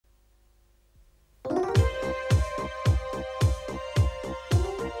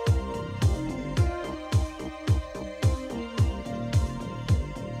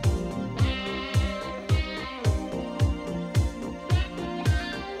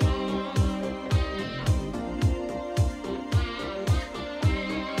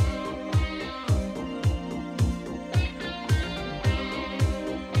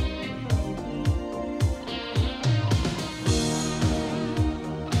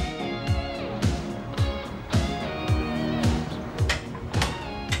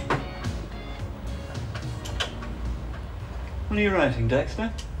are you writing,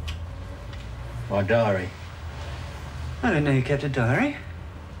 Dexter? My diary. I didn't know you kept a diary.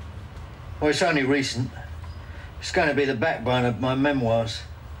 Well, it's only recent. It's going to be the backbone of my memoirs.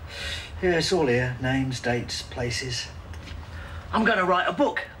 Yeah, it's all here. Names, dates, places. I'm going to write a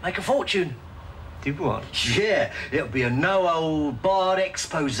book, make a fortune. Do what? Yeah, it'll be a no-old-barred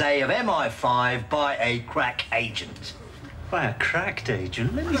expose of MI5 by a crack agent. By a cracked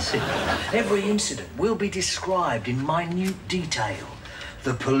agent? Let me see. Every incident will be described in minute detail.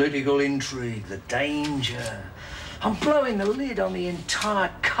 The political intrigue, the danger. I'm blowing the lid on the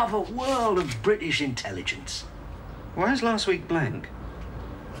entire covert world of British intelligence. Why is last week blank?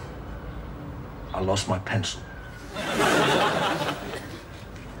 I lost my pencil.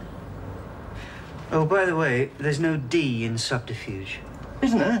 Oh, by the way, there's no D in subterfuge.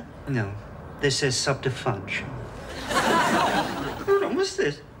 Isn't there? No. This says subterfuge. Hold on, what's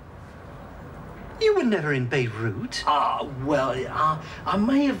this? You were never in Beirut. Well, I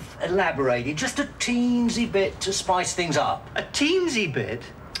may have elaborated just a teensy bit to spice things up. A teensy bit?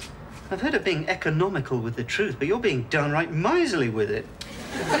 I've heard of being economical with the truth, but you're being downright miserly with it.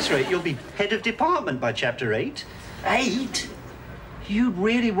 At this rate, you'll be head of department by chapter 8. 8? You'd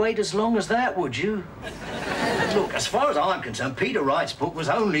really wait as long as that, would you? Look, as far as I'm concerned, Peter Wright's book was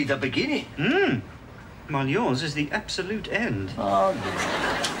only the beginning. While yours is the absolute end. Oh,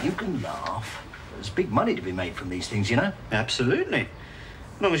 yeah. You can laugh. There's big money to be made from these things, you know? Absolutely.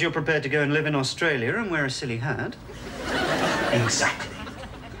 As long as you're prepared to go and live in Australia and wear a silly hat. Exactly.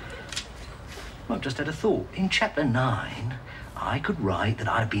 I've just had a thought. In chapter 9, I could write that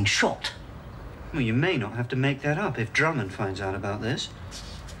I've been shot. Well, you may not have to make that up if Drummond finds out about this.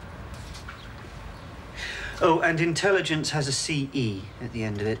 Oh, and intelligence has a CE at the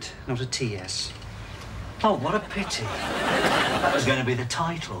end of it, not a TS. Oh, what a pity. That was going to be the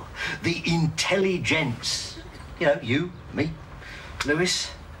title. The Intelligence. You know, you, me, Lewis.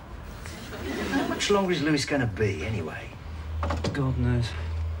 How much longer is Lewis going to be, anyway? God knows.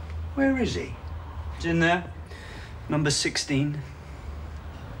 Where is he? It's in there. Number 16.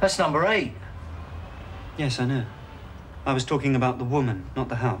 That's number 8. Yes, I know. I was talking about the woman, not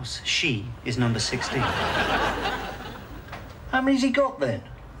the house. She is number 16. How many's he got, then?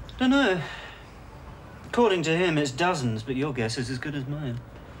 Don't know. According to him, it's dozens, but your guess is as good as mine.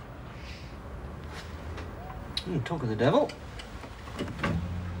 Talk of the devil.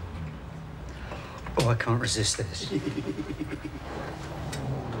 Oh, I can't resist this.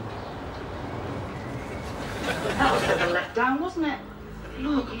 That was a bit of a letdown, wasn't it?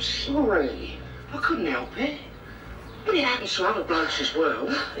 Look, I'm sorry. I couldn't help it. But it happens to other blokes as well.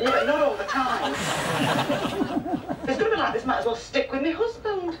 Yeah, but not all the time. If it's going to be like this, might as well stick with my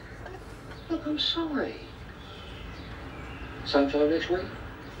husband. Look, I'm sorry. Same time next week?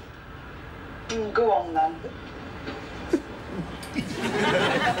 Go on, then.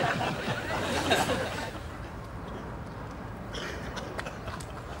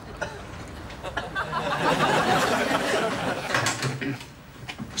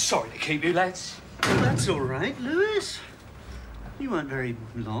 Sorry to keep you, lads. That's all right, Lewis. You weren't very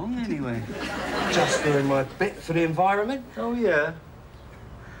long, anyway. Just doing my bit for the environment. Oh, yeah?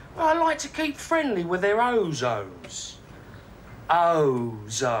 I like to keep friendly with their ozones.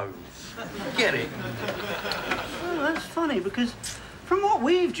 Ozone. Get it? Oh, that's funny, because from what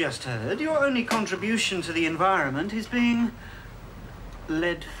we've just heard, your only contribution to the environment is being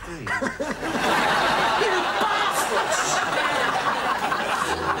lead-free. You bastards!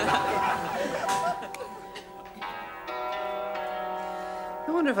 I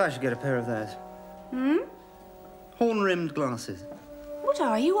wonder if I should get a pair of those. Horn-rimmed glasses. What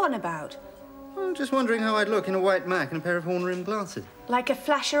are you on about? I'm just wondering how I'd look in a white Mac and a pair of horn-rimmed glasses. Like a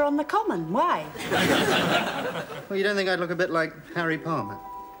flasher on the common. Why? Well, you don't think I'd look a bit like Harry Palmer?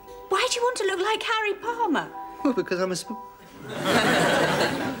 Why do you want to look like Harry Palmer? Well, because I'm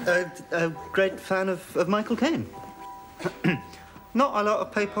a great fan of Michael Caine. Not a lot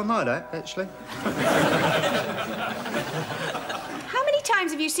of paper nada, actually. How many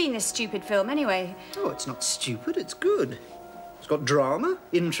times have you seen this stupid film, anyway? Oh, it's not stupid, it's good. It's got drama,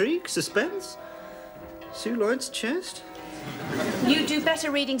 intrigue, suspense. Sue Lloyd's chest. You'd do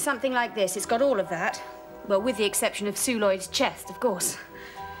better reading something like this. It's got all of that. Well, with the exception of Sue Lloyd's chest, of course.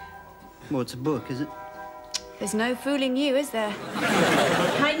 Well, it's a book, is it? There's no fooling you, is there?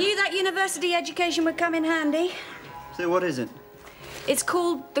 I knew that university education would come in handy. So what is it? It's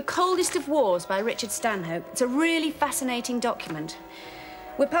called The Coldest of Wars by Richard Stanhope. It's a really fascinating document.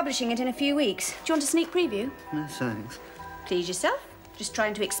 We're publishing it in a few weeks. Do you want a sneak preview? No, thanks. Please yourself. Just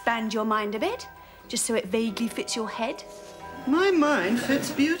trying to expand your mind a bit, just so it vaguely fits your head. My mind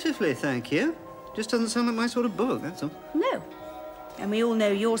fits beautifully, thank you. Just doesn't sound like my sort of book, that's all. No, And we all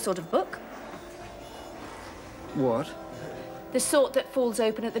know your sort of book. What? The sort that falls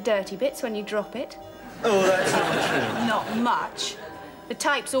open at the dirty bits when you drop it. Oh, that's not true. Not much. The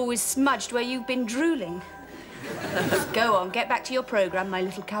type's always smudged where you've been drooling. Go on, get back to your programme, my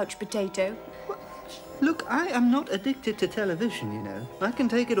little couch potato. Look, I am not addicted to television, you know. I can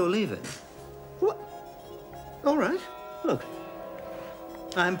take it or leave it. What? All right. Look.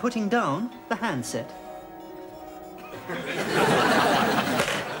 I'm putting down the handset.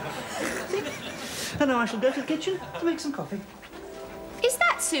 And now I shall go to the kitchen to make some coffee. Is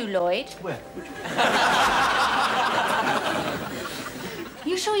that Sue Lloyd? Where?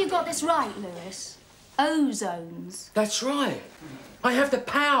 You sure you got this right, Lewis? Ozones. That's right. I have the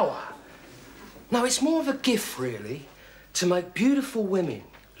power. No, it's more of a gift, really, to make beautiful women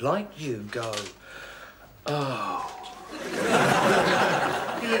like you go, oh.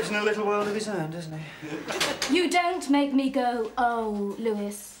 He lives in a little world of his own, doesn't he? You don't make me go, oh,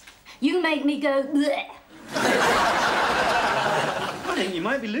 Lewis. You make me go, bleh. I think you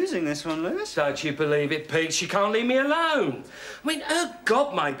might be losing this one, Lewis. Don't you believe it, Pete? She can't leave me alone. I mean, her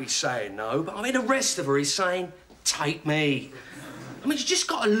God may be saying no, but I mean, the rest of her is saying, take me. I mean, you just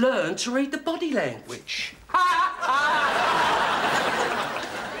got to learn to read the body language.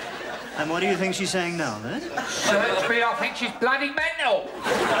 And what do you think she's saying now, then? Search me, I think she's bloody mental.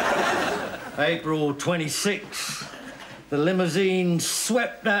 April 26th. The limousine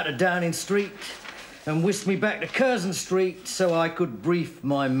swept out of Downing Street and whisked me back to Curzon Street so I could brief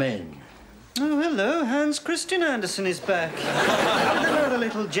my men. Oh, hello. Hans Christian Andersen is back. With another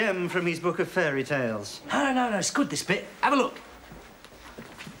little gem from his book of fairy tales. No, it's good, this bit. Have a look.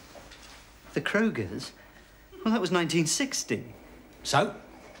 The Krogers? Well, that was 1960. So?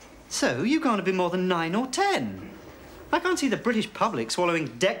 So, you can't have been more than 9 or 10. I can't see the British public swallowing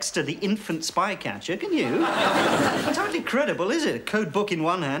Dexter, the infant spy catcher, can you? It's hardly credible, is it? A code book in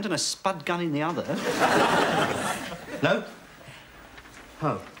one hand and a spud gun in the other. No?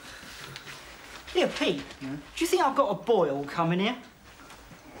 Oh. Yeah, Pete, do you think I've got a boil coming here?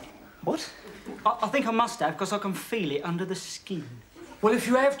 What? I think I must have, because I can feel it under the skin. Well, if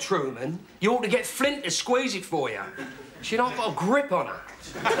you have, Truman, you ought to get Flint to squeeze it for you. She's not got a grip on her.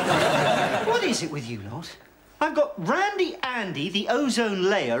 What is it with you lot? I've got Randy Andy, the ozone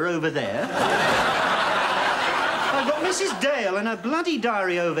layer, over there. I've got Mrs. Dale and her bloody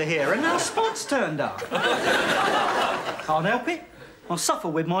diary over here, and now Spot's turned up. Can't help it. I suffer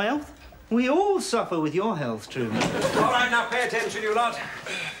with my health. We all suffer with your health, Truman. All right, now pay attention, you lot.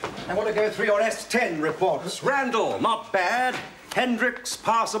 I want to go through your S10 reports. Randall, not bad. Hendricks,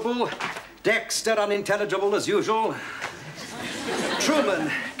 passable. Dexter, unintelligible as usual. Truman,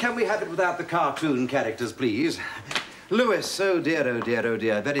 can we have it without the cartoon characters, please? Lewis, oh dear, oh dear, oh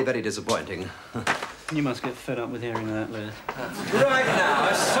dear. Very, very disappointing. You must get fed up with hearing that, Lewis. Right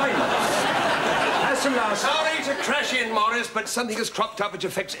now, silence. As from last... Sorry to crash in, Morris, but something has cropped up which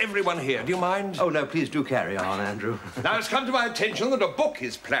affects everyone here. Do you mind? Oh, no, please do carry on, Andrew. Now, it's come to my attention that a book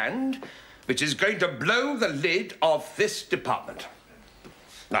is planned which is going to blow the lid off this department.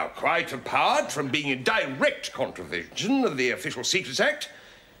 Now, quite apart from being in direct contravention of the Official Secrets Act,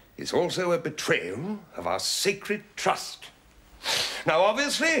 it's also a betrayal of our sacred trust. Now,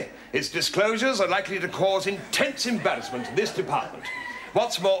 obviously, its disclosures are likely to cause intense embarrassment to this department.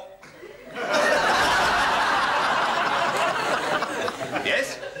 What's more...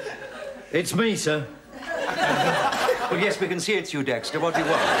 Yes? It's me, sir. Well, yes, we can see it's you, Dexter. What do you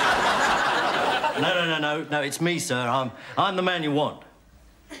want? No, it's me, sir. I'm the man you want.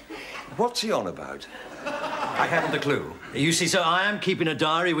 What's he on about? I haven't a clue. You see, sir, I am keeping a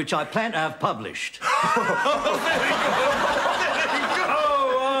diary which I plan to have published.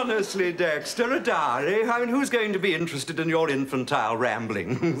 Oh, honestly, Dexter, a diary? I mean, who's going to be interested in your infantile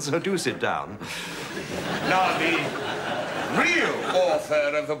ramblings? So do sit down. Now, the real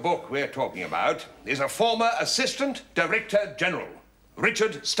author of the book we're talking about is a former Assistant Director General,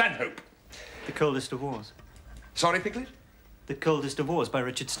 Richard Stanhope. The Coldest of Wars. Sorry, Piglet? The Coldest of Wars by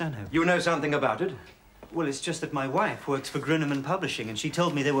Richard Stanhope. You know something about it? Well, it's just that my wife works for Gruneman Publishing, and she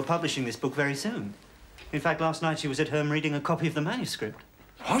told me they were publishing this book very soon. In fact, last night she was at home reading a copy of the manuscript.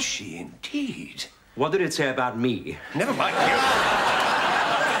 Was she indeed? What did it say about me? Never mind you.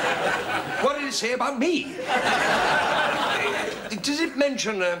 What did it say about me? Does it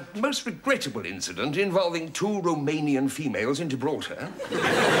mention a most regrettable incident involving 2 Romanian females in Gibraltar?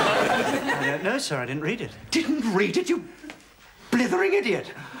 I don't know, sir. I didn't read it. Didn't read it, you blithering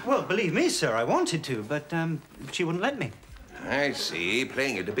idiot. Well, believe me, sir, I wanted to, but she wouldn't let me. I see.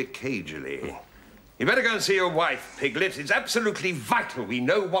 Playing it a bit cagily. You better go and see your wife, Piglet. It's absolutely vital we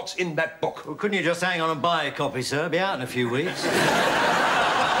know what's in that book. Well, couldn't you just hang on and buy a copy, sir? Be out in a few weeks.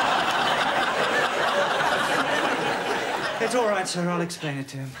 It's all right, sir. I'll explain it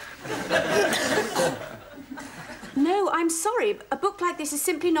to him. No, I'm sorry. A book like this is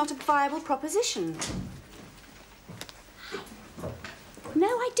simply not a viable proposition. No,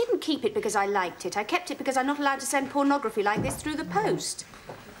 I didn't keep it because I liked it. I kept it because I'm not allowed to send pornography like this through the post.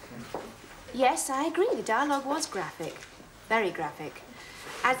 Yes, I agree. The dialogue was graphic. Very graphic.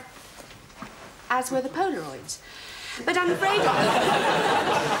 As were the Polaroids. But I'm afraid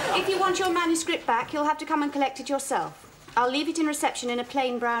if you want your manuscript back, you'll have to come and collect it yourself. I'll leave it in reception in a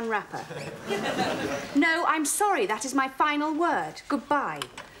plain brown wrapper. No, I'm sorry. That is my final word. Goodbye.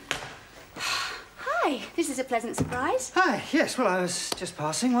 Hi. This is a pleasant surprise. Hi. Yes, well, I was just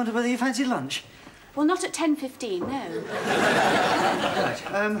passing. Wondered whether you fancied lunch. Well, not at 10:15, no.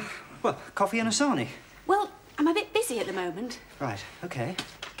 Right. Well, coffee and a sarnie. Well, I'm a bit busy at the moment. Right, OK.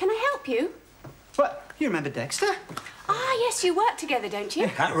 Can I help you? Well, you remember Dexter? Ah, yes, you work together, don't you?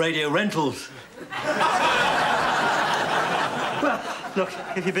 At Radio Rentals. Well, look,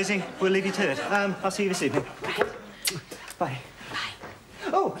 if you're busy, we'll leave you to it. I'll see you this evening. Right. Bye. Bye.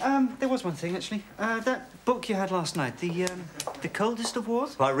 Oh, there was one thing, actually. That book you had last night, the Coldest of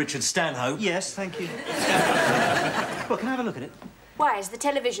Wars? By Richard Stanhope. Yes, thank you. Well, can I have a look at it? Why, has the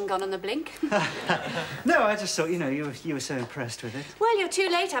television gone on the blink? No, I just thought, you know, you were so impressed with it. Well, you're too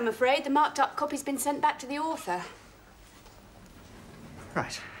late, I'm afraid. The marked-up copy's been sent back to the author.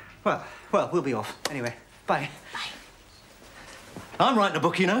 Right. Well, we'll be off. Anyway, bye. Bye. I'm writing a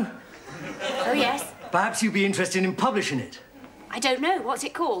book, you know. Oh, yes? Perhaps you'd be interested in publishing it. I don't know. What's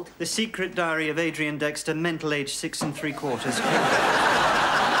it called? The Secret Diary of Adrian Dexter, mental age 6 3/4.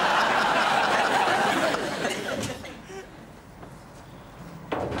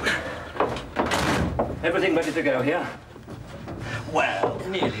 Everything ready to go here? Well,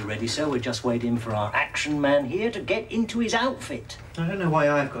 nearly ready, sir. We're just waiting for our action man here to get into his outfit. I don't know why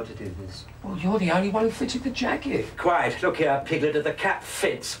I've got to do this. Well, you're the only one who fitted the jacket. Quiet. Look here, Piglet. If the cap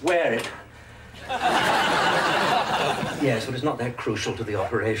fits, wear it. Yes, well, it's not that crucial to the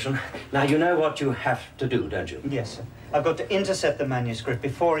operation. Now, you know what you have to do, don't you? Yes, sir. I've got to intercept the manuscript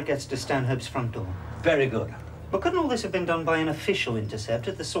before it gets to Stanhope's front door. Very good. But couldn't all this have been done by an official intercept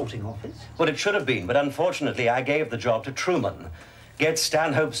at the sorting office? Well, it should have been, but unfortunately, I gave the job to Truman. Get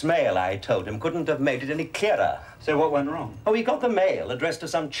Stanhope's mail, I told him. Couldn't have made it any clearer. So what went wrong? Oh, he got the mail addressed to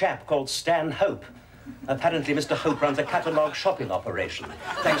some chap called Stanhope. Apparently, Mr. Hope runs a catalogue shopping operation.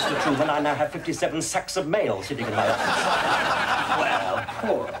 Thanks to Truman, I now have 57 sacks of mail sitting in my office. Well,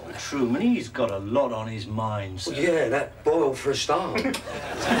 poor old Truman. He's got a lot on his mind, sir. Yeah, that boil for a start.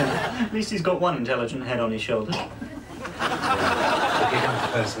 At least he's got one intelligent head on his shoulders. Look, here comes the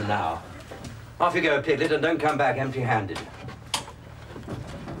postman now. Off you go, Piglet, and don't come back empty-handed.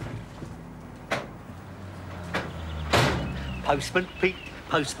 Postman Pete,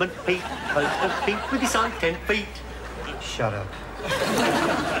 Postman Pete, Postman Pete, with his eye 10 feet. Shut up.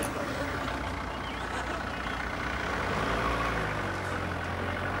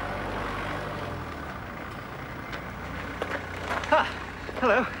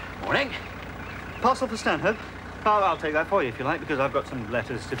 Hello. Morning. Parcel for Stanhope. Oh, I'll take that for you if you like, because I've got some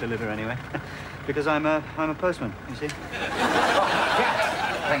letters to deliver anyway. Because I'm a postman, you see.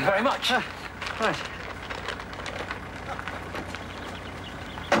 Yeah. Thank you very much. Right.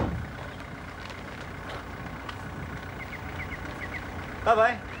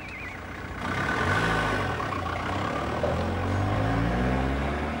 Bye-bye.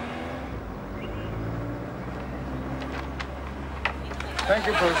 Thank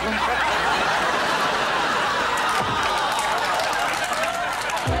you, Postman.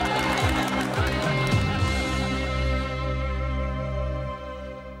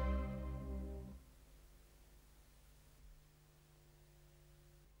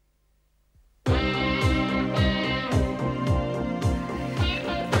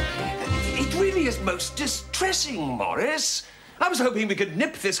 Most distressing, Morris. I was hoping we could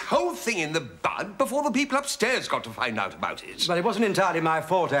nip this whole thing in the bud before the people upstairs got to find out about it. Well, it wasn't entirely my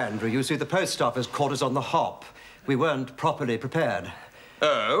fault, Andrew. You see, the post office caught us on the hop. We weren't properly prepared.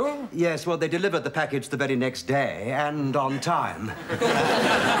 Oh? Yes, well, they delivered the package the very next day, and on time.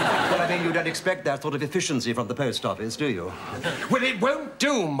 Well, I mean, you don't expect that sort of efficiency from the post office, do you? Well, it won't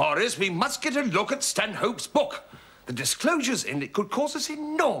do, Morris. We must get a look at Stanhope's book. The disclosures in it could cause us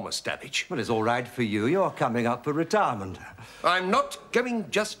enormous damage. Well, it's all right for you. You're coming up for retirement. I'm not going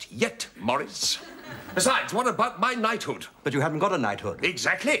just yet, Morris. Besides, what about my knighthood? But you haven't got a knighthood.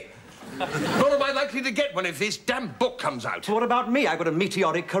 Exactly. Nor am I likely to get one if this damn book comes out. What about me? I've got a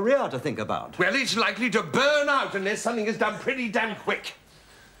meteoric career to think about. Well, it's likely to burn out unless something is done pretty damn quick.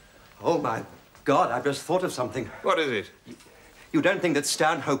 Oh, my God, I've just thought of something. What is it? You don't think that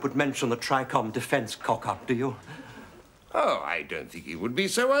Stanhope would mention the Tricom defence cock-up, do you? Oh, I don't think he would be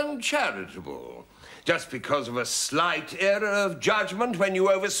so uncharitable. Just because of a slight error of judgment when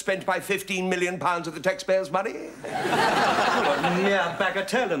you overspent by £15 million of the taxpayers' money? Yeah,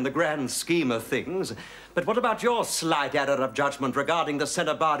 bagatelle in the grand scheme of things. But what about your slight error of judgment regarding the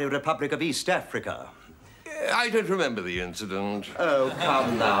Senabari Republic of East Africa? I don't remember the incident. Oh,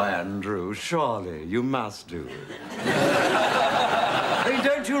 come now, Andrew. Surely you must do.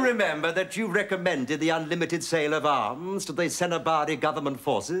 Don't you remember that you recommended the unlimited sale of arms to the Senabari government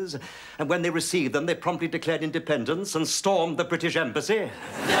forces? And when they received them, they promptly declared independence and stormed the British embassy?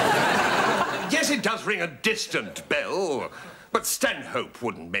 Yes, it does ring a distant bell. But Stanhope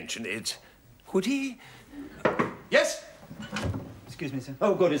wouldn't mention it. Would he? Yes? Excuse me, sir.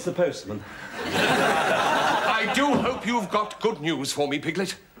 Oh, good, it's the postman. I do hope you've got good news for me,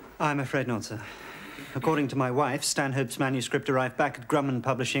 Piglet. I'm afraid not, sir. According to my wife, Stanhope's manuscript arrived back at Grumman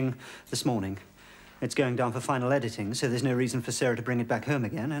Publishing this morning. It's going down for final editing, so there's no reason for Sarah to bring it back home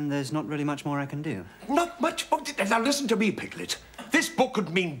again, and there's not really much more I can do. Not much more? Now, listen to me, Piglet. This book could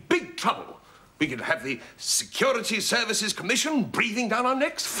mean big trouble. We could have the Security Services Commission breathing down our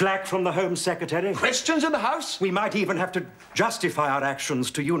necks. Flack from the Home Secretary. Questions in the House. We might even have to justify our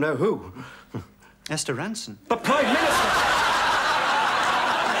actions to you-know-who. Esther Ranson. The Prime Minister!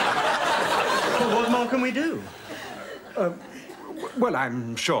 Well, what more can we do? Well,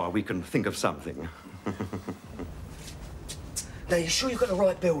 I'm sure we can think of something. Now, you sure you've got the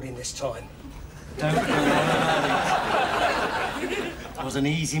right building this time? Don't go on about it. It was an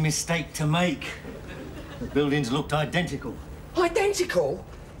easy mistake to make. The buildings looked identical. Identical?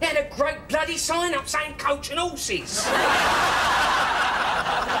 They had a great bloody sign up saying Coach and Horses.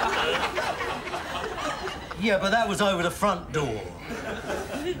 Yeah, but that was over the front door.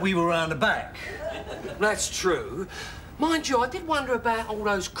 We were round the back. That's true. Mind you, I did wonder about all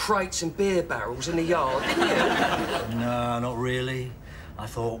those crates and beer barrels in the yard, didn't you? No, not really. I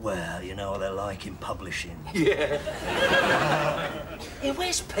thought, well, you know what they're like in publishing. Yeah. Yeah,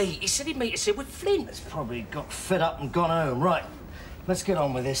 where's Pete? He said he'd meet us here with Flint. He's probably got fed up and gone home. Right, let's get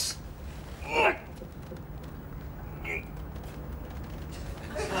on with this. Where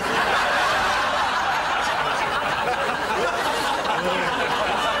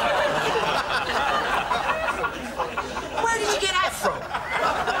did you get that from?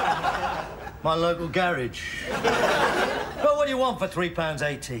 My local garage. Well, what do you want for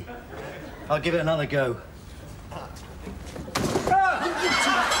 £3.80? I'll give it another go.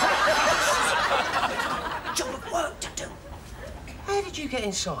 Job of work to do. How did you get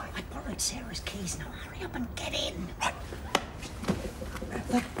inside? I borrowed Sarah's keys. Now hurry up and get in. Right.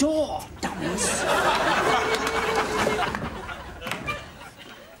 The door, dummies.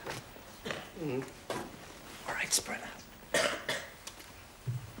 All right, spread out.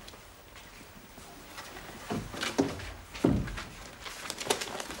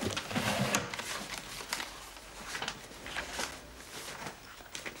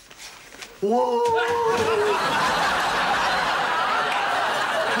 Whoa!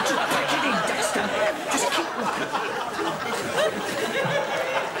 Just pack it in, Dexter. Just keep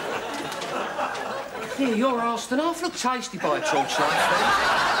walking. Here, your arse and half look tasty by a torchlight.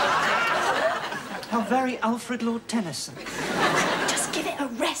 How very Alfred Lord Tennyson. Just give it a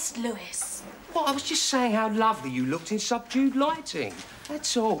rest, Lewis. Well, I was just saying how lovely you looked in subdued lighting.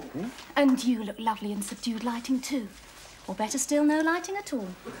 That's all. And you look lovely in subdued lighting, too. Or better still, no lighting at all.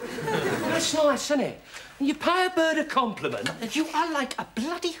 That's nice, isn't it? You pay a bird a compliment. You are like a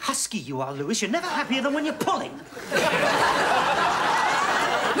bloody husky, you are, Lewis. You're never happier than when you're pulling. Look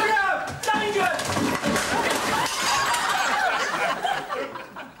out! Danger!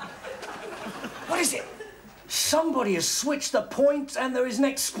 What is it? Somebody has switched the point and there is an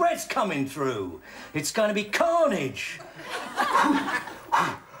express coming through. It's going to be carnage.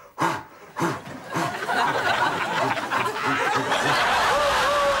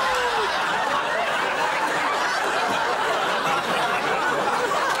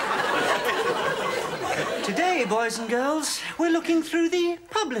 Today, boys and girls, we're looking through the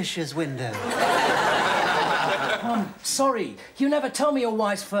publisher's window. Sorry, you never told me your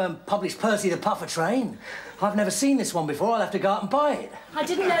wife's firm published Percy the Puffer Train. I've never seen this one before. I'll have to go out and buy it. I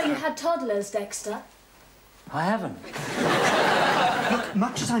didn't know you had toddlers, Dexter. I haven't. Look,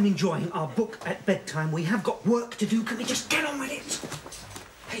 much as I'm enjoying our book at bedtime, we have got work to do. Can we just get on with it?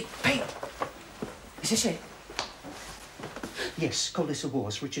 Pete, Pete. Is this it? Yes, Coldest of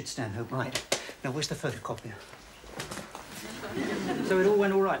Wars, Richard Stanhope. Right. Now, where's the photocopier? So it all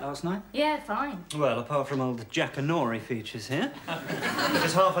went all right last night? Yeah, fine. Well, apart from old Jackanory features here.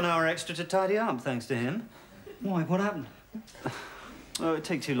 There's half an hour extra to tidy up, thanks to him. Why, what happened? Oh, it'd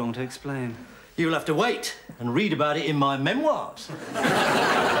take too long to explain. You'll have to wait and read about it in my memoirs.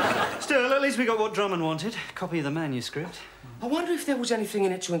 Still, at least we got what Drummond wanted. Copy of the manuscript. I wonder if there was anything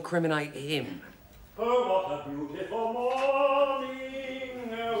in it to incriminate him. Oh, what a beautiful morning,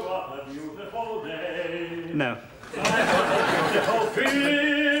 what a beautiful day. No. Beautiful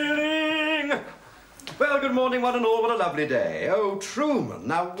feeling. Well, good morning, one and all. What a lovely day. Oh, Truman,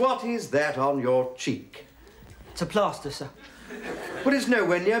 now what is that on your cheek? It's a plaster, sir. Well, it's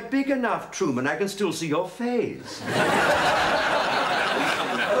nowhere near big enough, Truman. I can still see your face.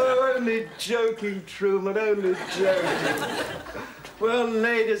 Oh, only joking, Truman, only joking. Well,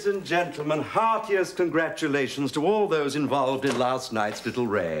 ladies and gentlemen, heartiest congratulations to all those involved in last night's little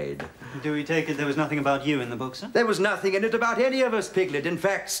raid. Do we take it there was nothing about you in the book, sir? There was nothing in it about any of us, Piglet. In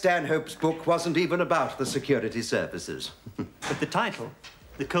fact, Stanhope's book wasn't even about the security services. But the title,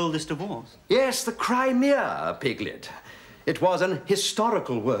 The Coldest of Wars. Yes, the Crimea, Piglet. It was an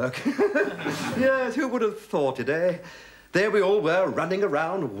historical work. Yes, who would have thought it, eh? There we all were, running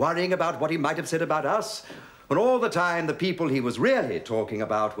around, worrying about what he might have said about us, when all the time the people he was really talking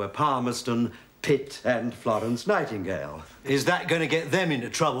about were Palmerston, Pitt, and Florence Nightingale. Is that going to get them into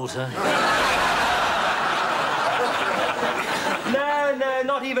trouble, sir? No,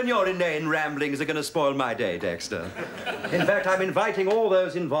 not even your inane ramblings are going to spoil my day, Dexter. In fact, I'm inviting all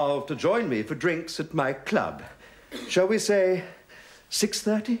those involved to join me for drinks at my club. Shall we say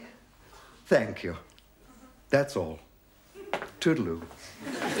 6:30? Thank you. That's all. Toodaloo.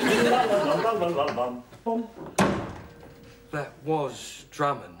 That was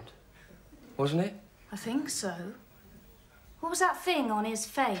Drummond, wasn't it? I think so. What was that thing on his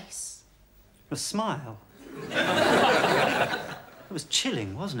face? A smile. It was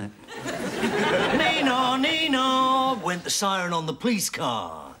chilling, wasn't it? Nina, Nina, went the siren on the police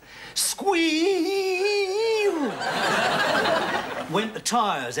car. Squeal! Went the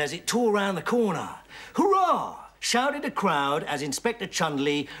tyres as it tore round the corner. Hurrah! Shouted a crowd as Inspector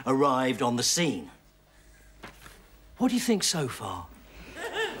Chundley arrived on the scene. What do you think so far?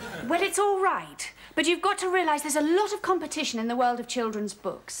 Well, it's all right. But you've got to realise there's a lot of competition in the world of children's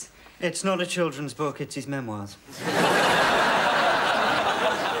books. It's not a children's book, it's his memoirs.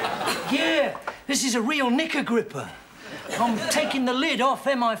 Yeah, this is a real knicker gripper. I'm taking the lid off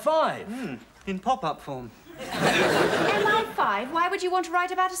MI5. In pop-up form. MI5? Why would you want to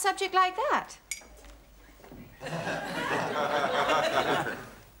write about a subject like that?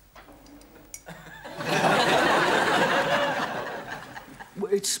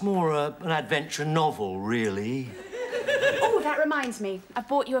 It's more an adventure novel, really. Oh, that reminds me. I've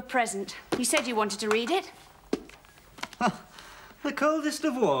bought you a present. You said you wanted to read it. The Coldest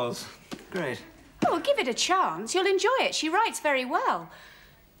of Wars. Great. Oh, give it a chance. You'll enjoy it. She writes very well.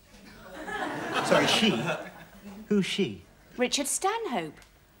 Sorry, she? Who's she? Richard Stanhope.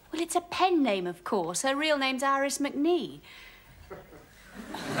 Well, it's a pen name, of course. Her real name's Iris McNee.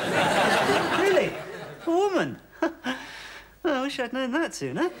 Really? A woman? I wish I'd known that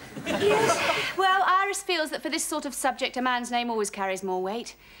sooner. Yes. Well, Iris feels that for this sort of subject, a man's name always carries more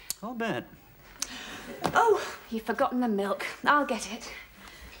weight. I'll bet. Oh, you've forgotten the milk. I'll get it.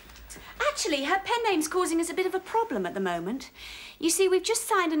 Actually, her pen name's causing us a bit of a problem at the moment. You see, we've just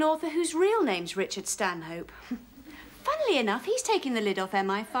signed an author whose real name's Richard Stanhope. Funnily enough, he's taking the lid off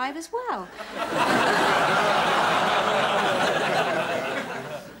MI5 as well.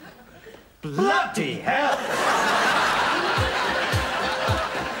 Bloody hell!